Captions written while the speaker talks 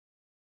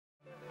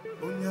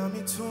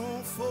me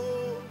too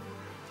for.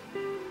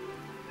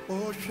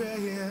 Oh,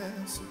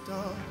 yes,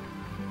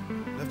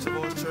 lift your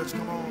voice, church,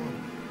 come on.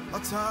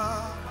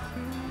 Ata.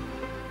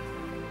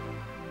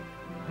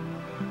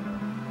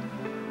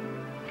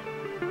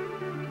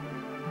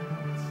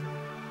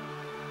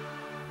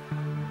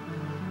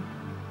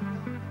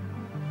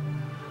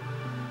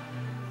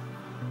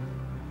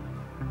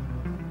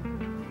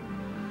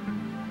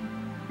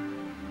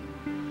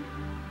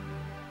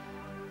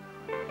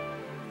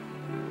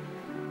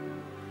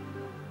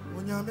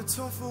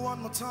 Nyamiton for one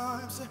more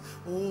time, say,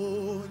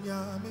 oh,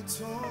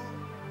 Nyamiton.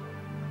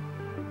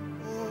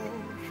 Oh,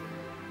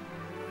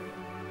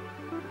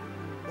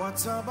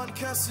 Wataban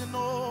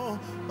Casino,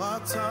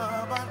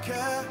 Wataban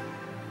Care.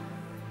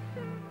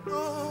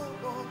 Oh,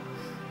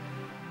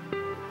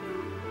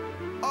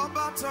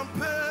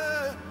 Obatampe,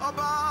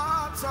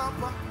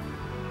 Obatampa.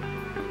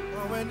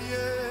 Oh, when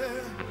ye,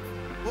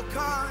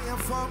 Wakaya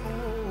Famu,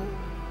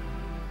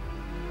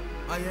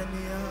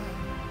 Ayania,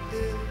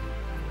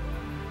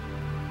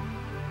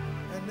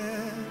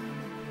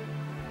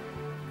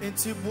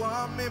 Inti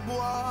buame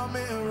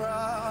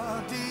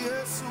radi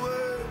Yeswe.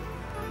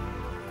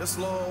 Yes,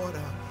 Lord.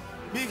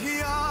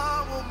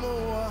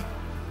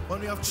 When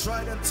we have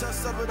tried and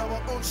tested with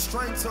our own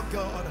strength of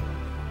God.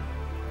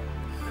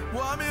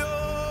 Buame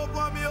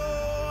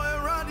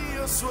radi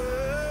Yeswe.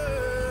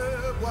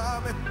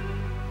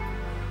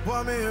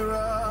 Buame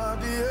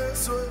radi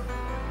Yeswe.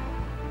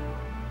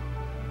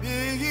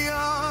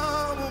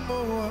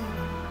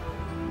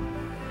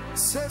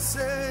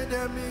 Sese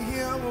de mi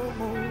hiawo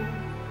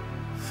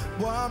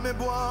Buame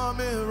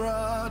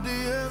radi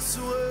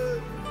Yeswe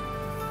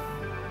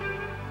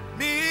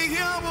Mi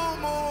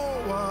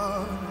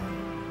hiawo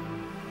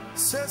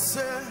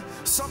Sese.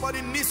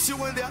 Somebody needs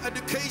you in their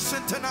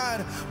education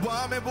tonight.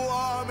 Buame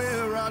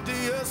radi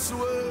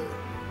Yeswe.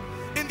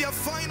 In their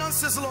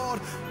finances, Lord.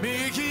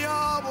 Mi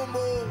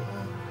hiawo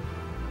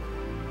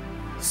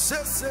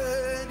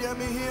Sese de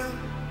mi hiawo.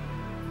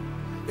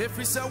 If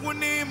we say we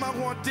need my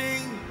one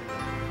thing,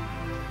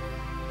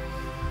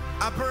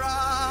 I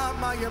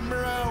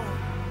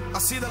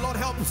see the Lord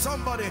help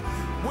somebody.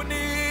 We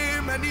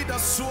need a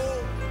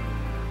soul.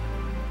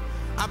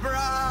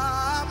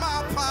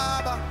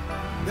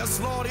 Yes,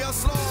 Lord,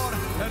 yes, Lord.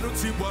 And you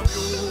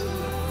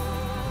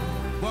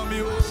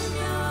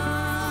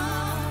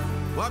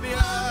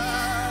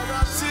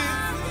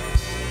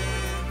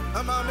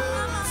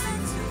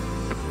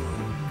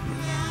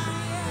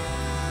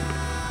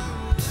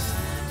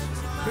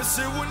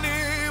see we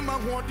need my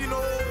one, you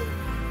know.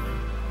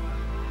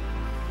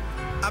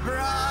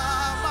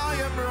 Abraham, I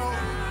am wrong.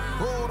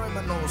 Oh,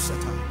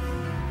 Remanosata.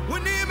 We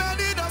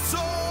need a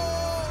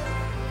soul.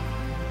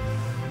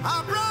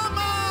 Abraham,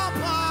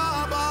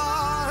 Papa,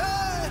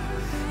 hey,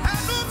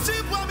 and don't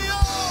see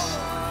Wamio.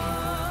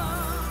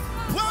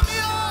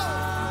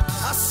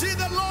 I see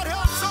the Lord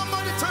help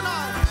somebody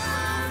tonight.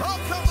 Oh,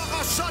 come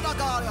on,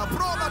 Shadagaya,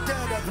 Broma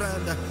Dede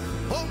Brand.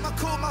 Oh,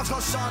 Makuma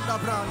Hoshanda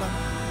Brand.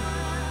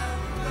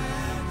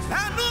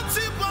 And don't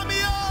see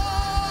Wamio.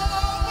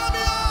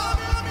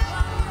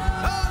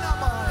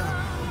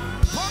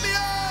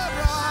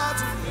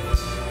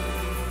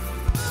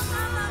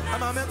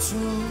 I'm meant to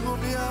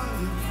be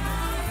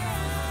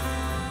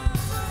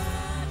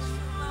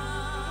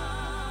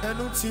and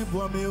don't see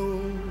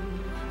Buamio.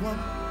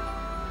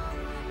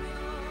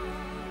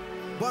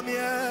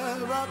 Buamia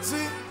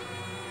Rati.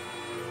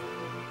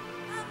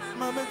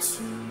 I'm meant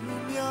to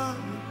be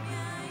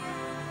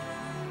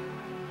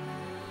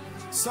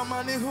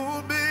somebody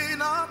who be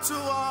not to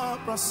our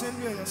person,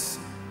 yes.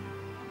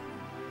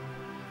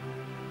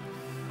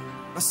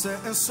 I say,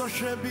 and so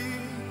shall be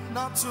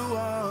not to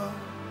our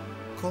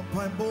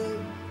compatible.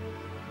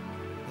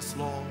 Yes,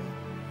 Lord.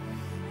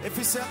 If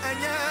he said, and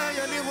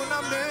yeah, you will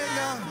not make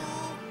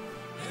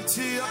it's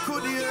here,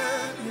 could you?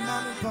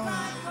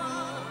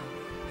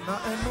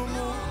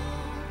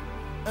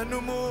 And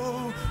no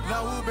more,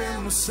 now we'll be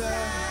no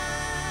say.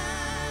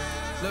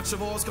 Lift your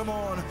voice, come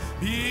on.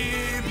 Be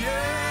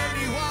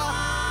anyone.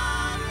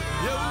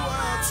 You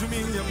are to me,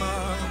 your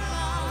man.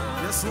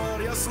 Yes,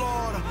 Lord, yes,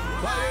 Lord.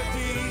 Why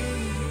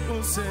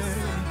say?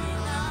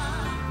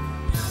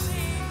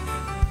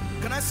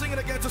 Can I sing it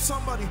again to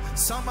somebody?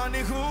 Somebody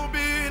who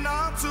be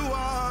not to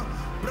our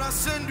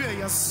brasendue,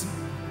 yes.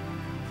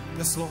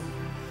 Yes, Lord.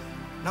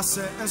 Now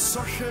say, and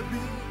so shall be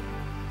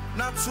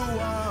not to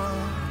our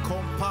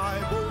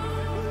compatible.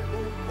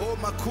 Oh,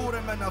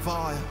 Makure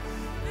Manavaya.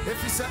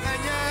 If he said,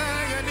 and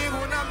yeah, and he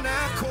will not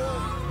echo.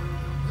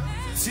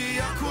 See,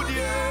 I could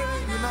hear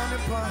you not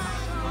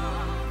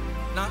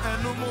now,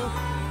 and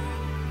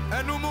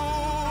no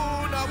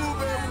more, now we'll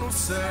be able to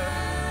say,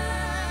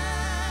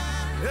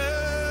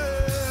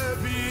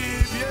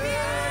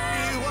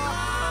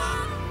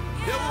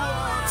 you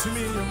are to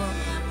me,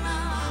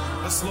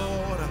 yes,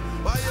 Lord.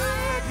 Why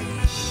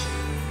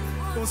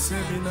you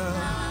say me now?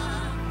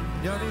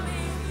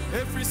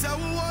 If we say,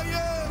 oh,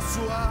 yes,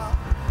 you are.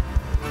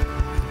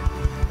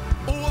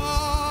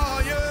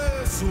 Oh,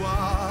 yes, you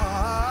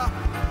are.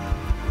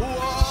 Oh,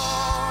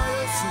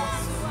 yes, you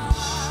are.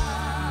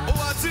 Oh,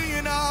 I see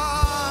you now.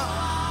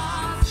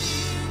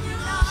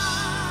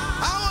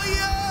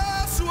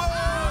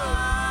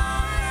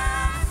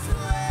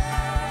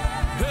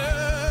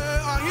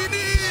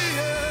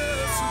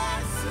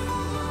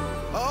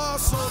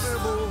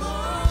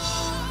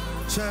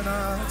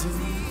 Chenati.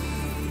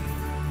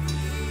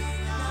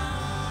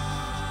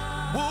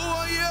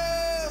 Oh,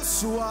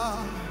 Yeshua.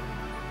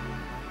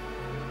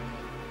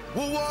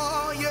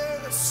 Oh,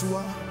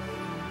 Yeshua.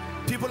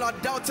 People are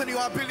doubting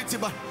your ability,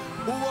 but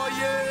oh,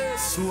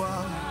 Yeshua.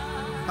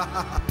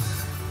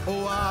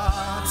 Oh,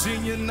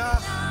 Tinyana.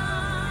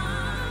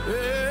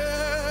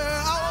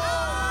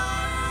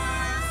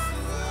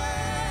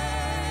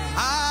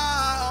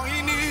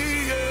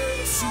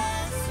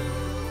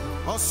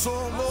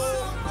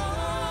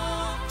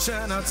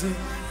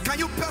 Can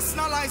you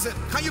personalize it?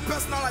 Can you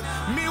personalize?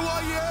 Me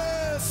wa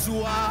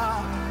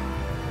Yeshua.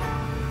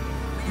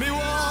 Me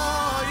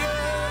wa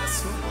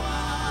Yeshua.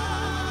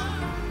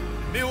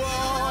 Me wa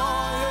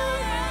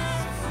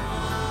Yeshua.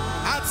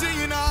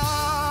 Atina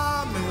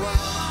me wa.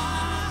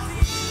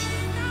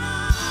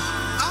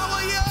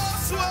 Our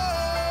Yeshua.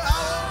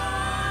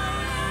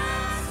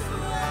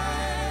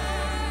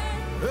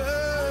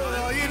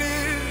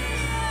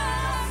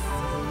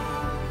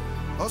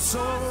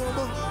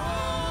 Osobo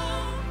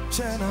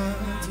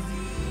Chenati.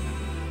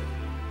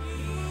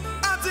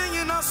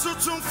 Adina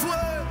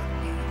sutumfwe.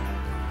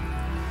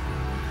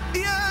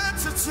 Yeah,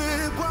 tete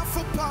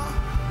guafopa.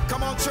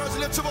 Come on, church,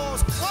 lift your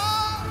voice.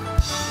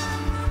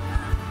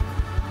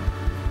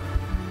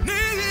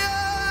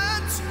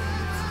 Niyet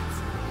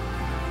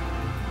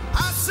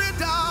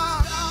Asida.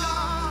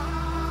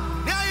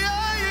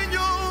 Yeah,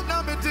 you na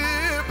me de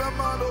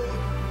bamalo.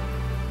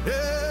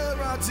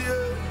 Eratie.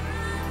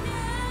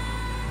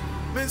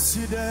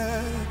 Meside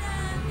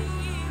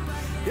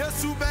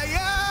Yesu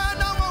beye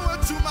na wa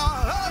tuma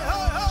hey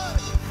hey hey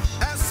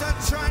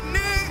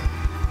esentrani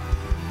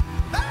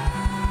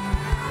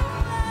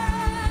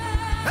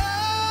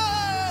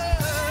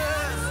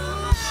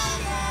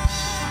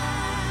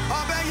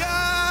obeye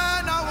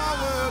na wa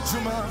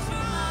tuma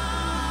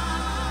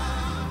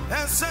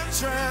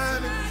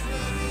esentrani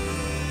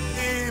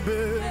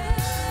ibe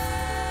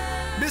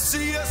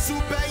Missy Yesu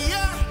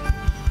beye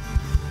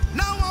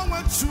na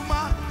wa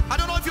tuma. I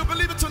don't know if you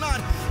believe it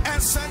tonight.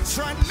 And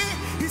centrally,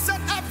 he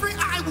said, every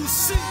eye will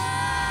see.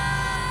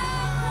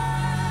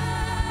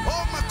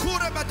 Oh,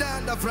 Makure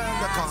Madanda,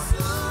 friend, the car.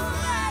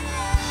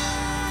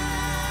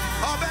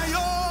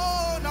 Obeyo,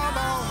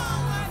 Namo.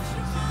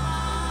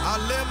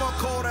 Alemo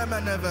Kore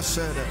never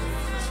said it.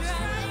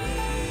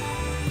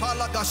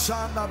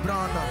 Palagashanda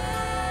Branda.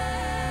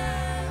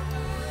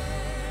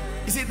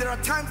 You see, there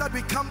are times that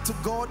we come to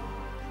God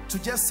to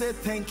just say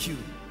thank you.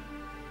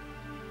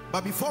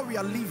 But before we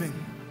are leaving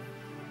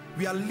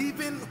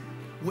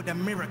with a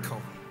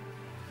miracle.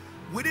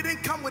 We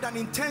didn't come with an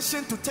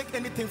intention to take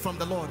anything from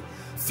the Lord.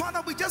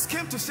 Father, we just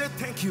came to say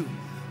thank you.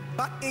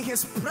 But in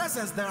his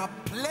presence there are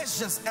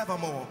pleasures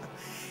evermore.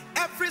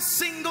 Every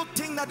single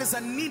thing that is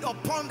a need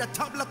upon the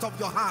tablet of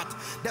your heart,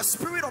 the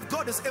Spirit of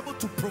God is able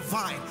to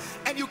provide.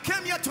 And you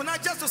came here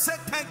tonight just to say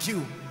thank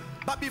you.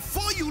 But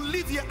before you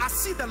leave here, I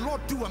see the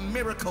Lord do a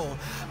miracle.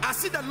 I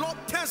see the Lord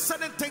turn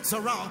certain things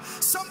around.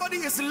 Somebody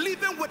is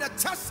leaving with a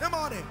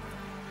testimony.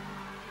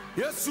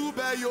 Yesu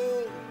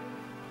beyo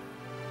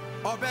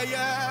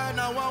obeye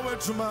na wa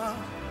wetuma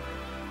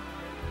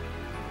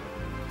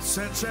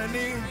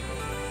sencheni.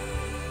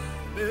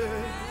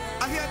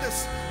 I hear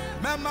this.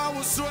 Mema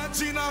usu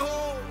antina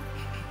ho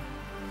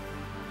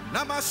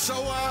nama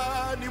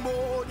shawa ni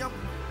mo nyam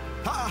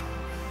ha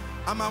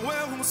amawe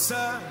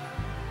humsa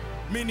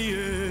mini.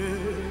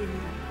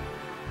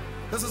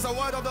 This is the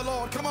word of the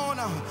Lord. Come on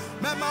now.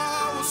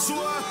 Mema usu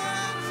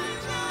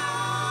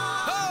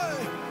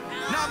hey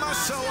nama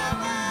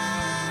shawa.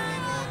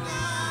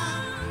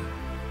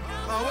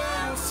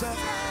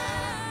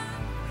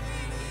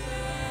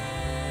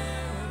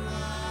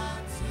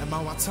 And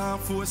my time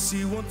for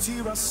see one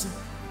tears.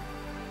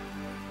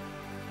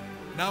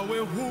 Now we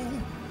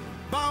who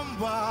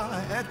bamba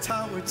at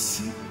our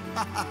sea.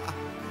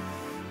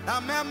 I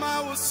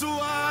mema was so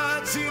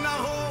Tina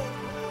ho.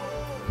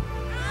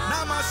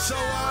 Nama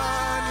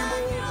shawani mo.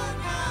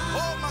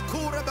 Oh,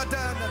 Makura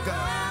Badanaga.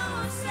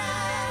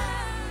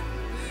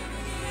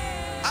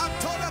 I'm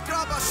told a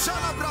grab a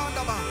shana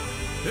brandama.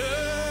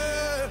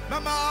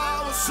 Mama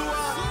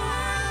Usua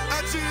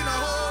Atina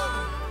ho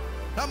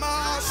Nama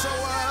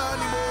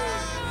Shawani mo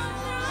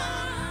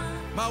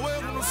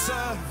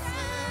Mawerusa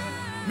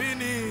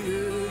Mini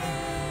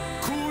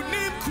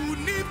Kunim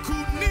Kunim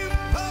Kunim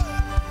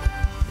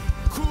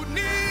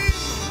Kunim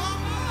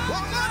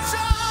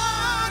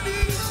Wamachani.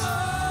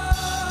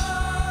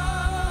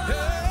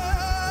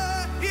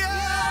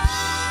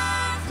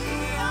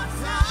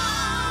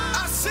 I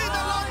see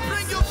the Lord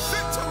bring you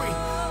victory.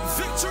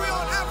 Victory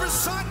on every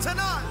side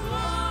tonight.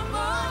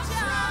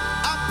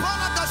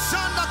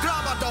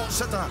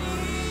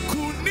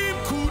 Kunim,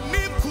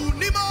 kunim,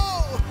 kunimo,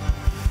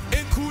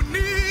 and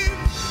kunim,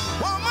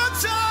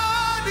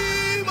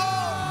 wamachanimo.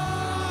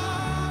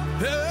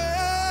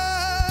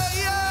 Hey,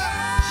 yeah.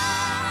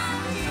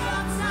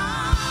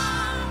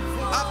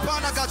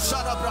 Apana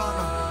gachara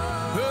brana.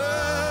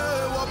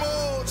 Hey,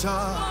 wamocha,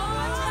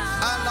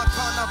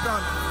 alakana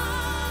brana.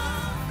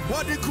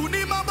 What the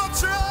kunim about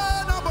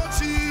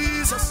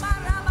Jesus?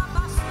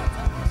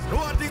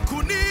 What the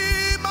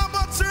kunim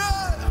about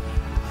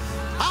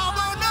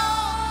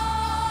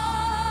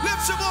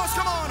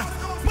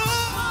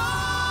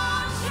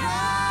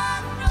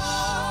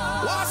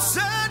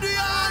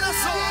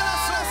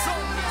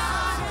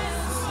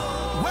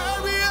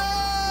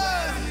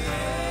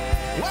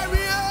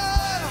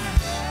Warrior,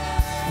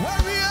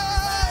 warrior,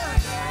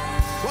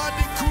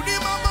 wadi kuni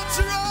mama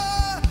tura,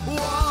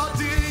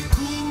 wadi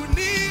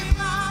kuni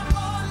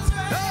mama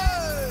tura,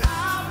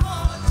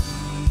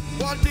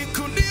 wadi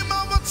kuni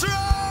mama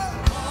tura,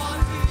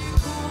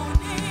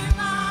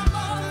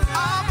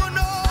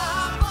 amono,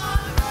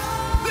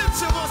 lift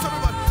your voice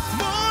everybody,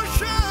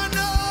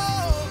 moshano,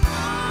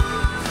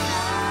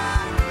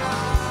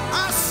 I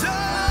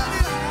said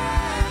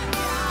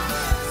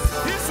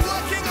he's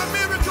working a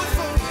miracle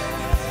for me,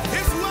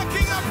 he's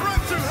working a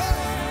breakthrough.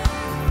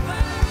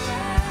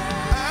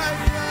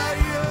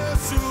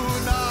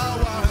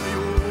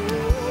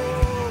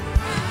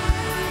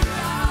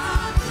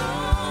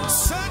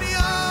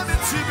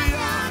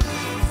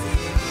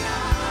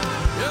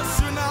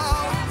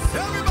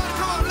 Everybody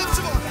come on, lift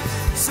your voice.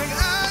 Sing,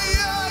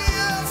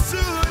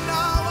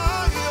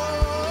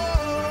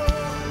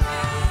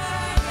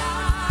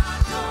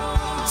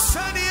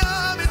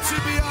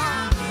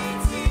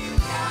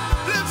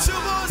 lift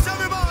your voice,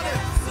 everybody.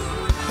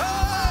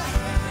 Hey,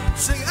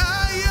 sing,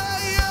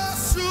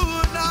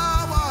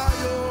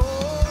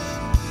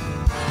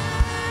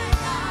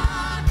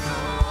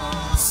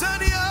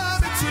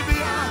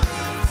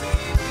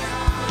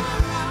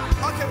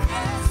 okay.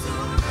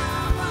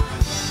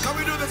 Can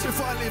we do this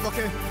before I leave?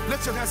 Okay,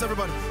 lift your hands,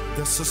 everybody.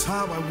 This is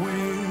how I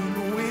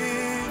win,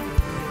 win.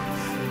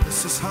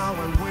 This is how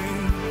I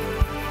win.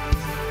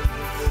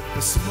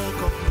 The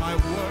smoke of my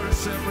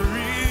worship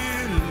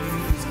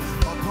release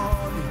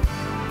upon me.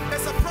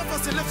 It's a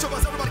prophecy. Lift your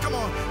voice, everybody. Come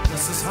on.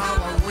 This is how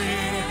I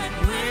win,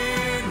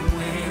 win,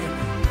 win.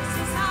 This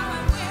is how I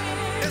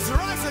win. It's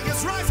rising.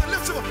 It's rising.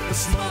 Lift your voice. The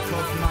smoke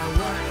of my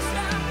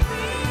worship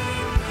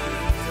release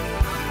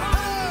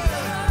upon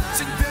me.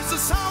 Sing. This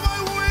is how I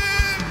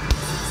win.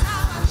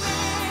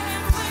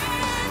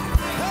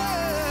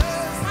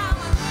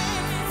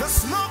 The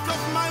smoke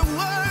of my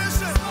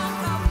worship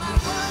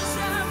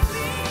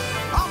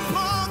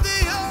upon the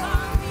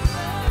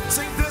earth.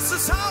 Sing, this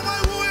is how I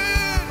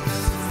win.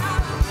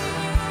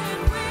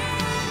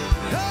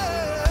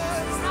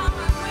 Hey.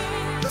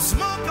 The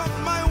smoke of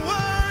my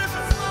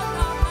worship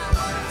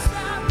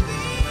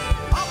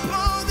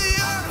upon the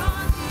earth.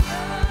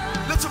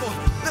 Lift your voice.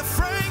 The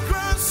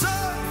fragrance of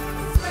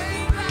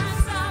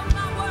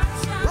my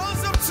worship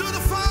rose up to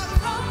the Father.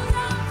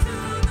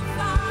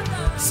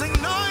 Sing,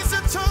 noise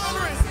and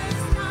tambourine.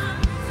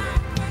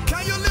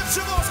 Can you lift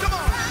your voice? Come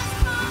on.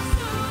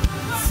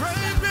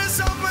 Fragrance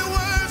of my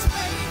worship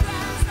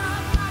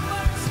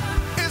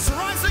is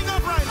rising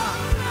up right now.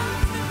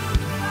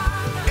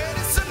 It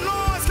is a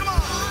noise. Come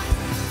on.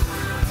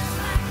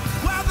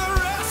 Where the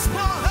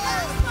response.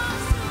 Hey.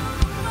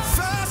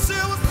 First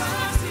it was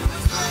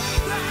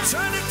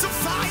turn it to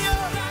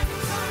fire.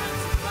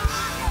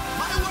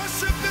 My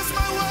worship is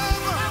my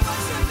weapon.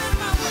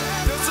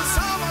 This is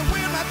how I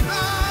win my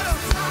battle.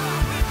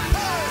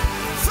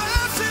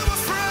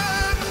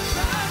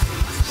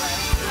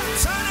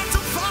 Turn it to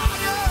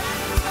fire.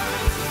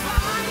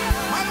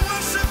 My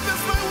worship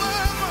is my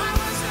weapon.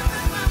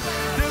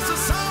 This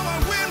is how I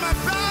win my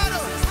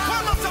battle.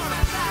 One more time.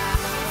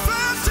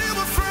 First he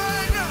was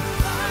fragrant.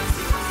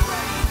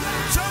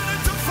 Turn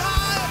it to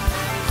fire.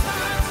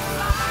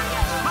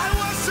 My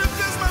worship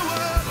is my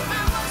weapon.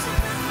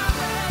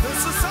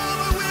 This is how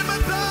I win my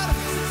battle.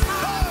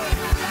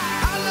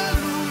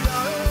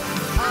 Hallelujah.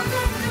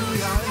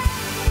 Hallelujah.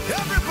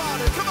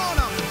 Everybody, come on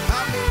now.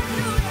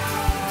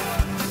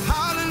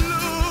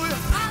 Hallelujah.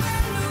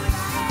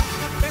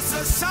 It's a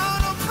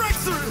sound of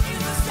breakthrough.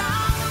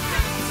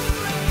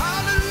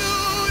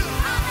 Hallelujah.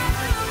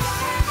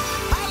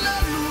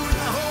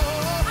 Hallelujah.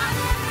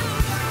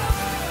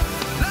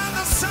 Let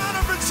the sound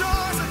of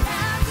rejoicing.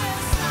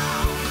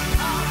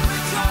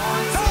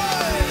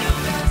 Hey.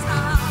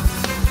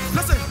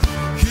 Listen.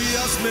 He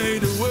has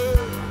made a way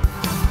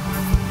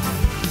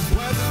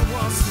where there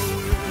was no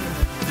way.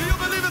 Do you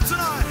believe it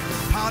tonight?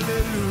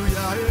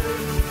 Hallelujah.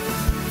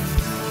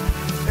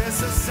 It's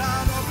a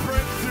sound of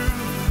breakthrough.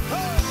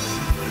 Oh.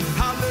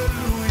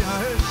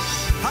 Hallelujah,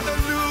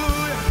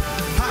 hallelujah,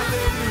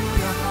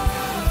 hallelujah.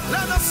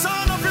 Let the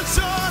sound of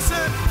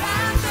rejoicing.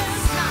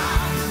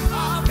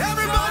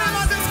 Everybody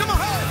like this, come on,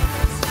 hey.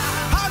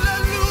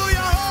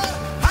 Hallelujah,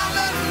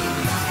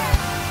 hallelujah,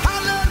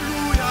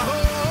 hallelujah,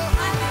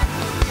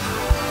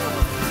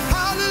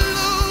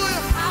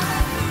 hallelujah.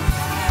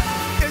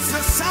 It's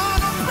the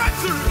sound of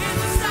breakthrough.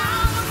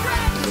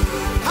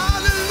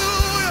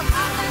 Hallelujah,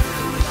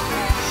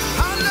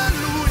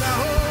 hallelujah.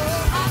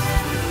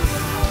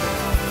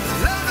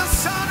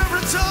 Sound of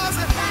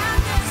rejoicing.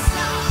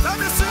 Let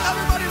me see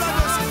everybody like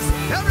this.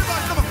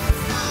 Everybody, come on.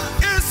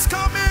 It's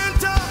coming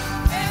down.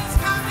 It's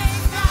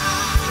coming down.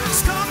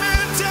 It's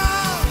coming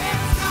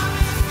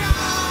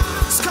down.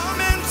 It's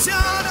coming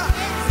down.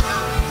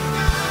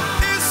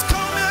 It's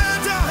coming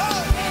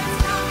down.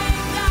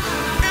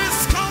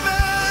 It's coming down. It's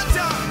coming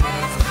down.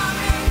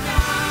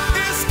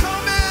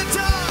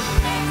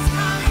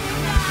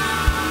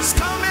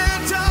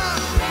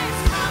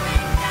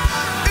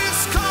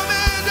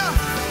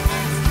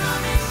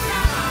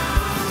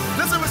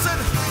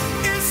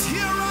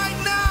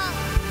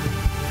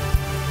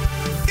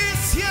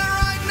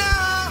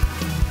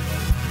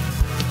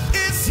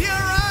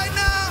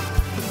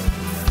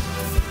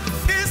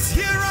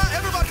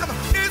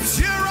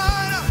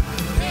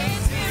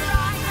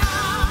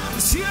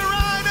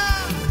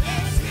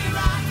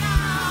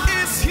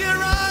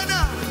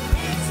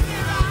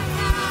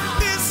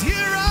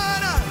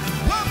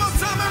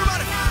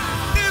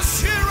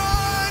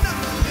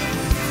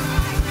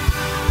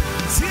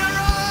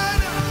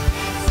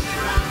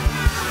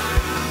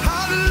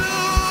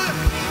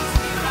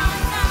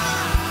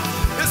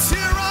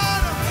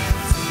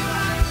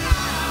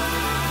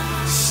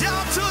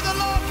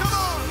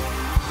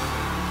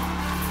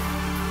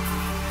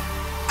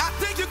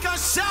 can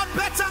shout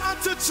better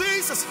unto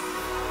Jesus,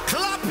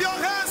 clap your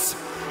hands,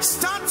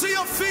 stand to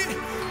your feet,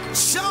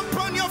 jump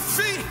on your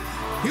feet.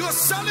 You are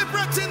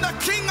celebrating the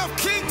King of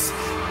Kings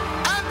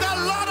and the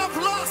Lord of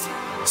Lords.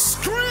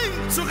 Scream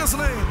to his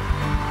name.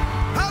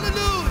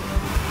 Hallelujah.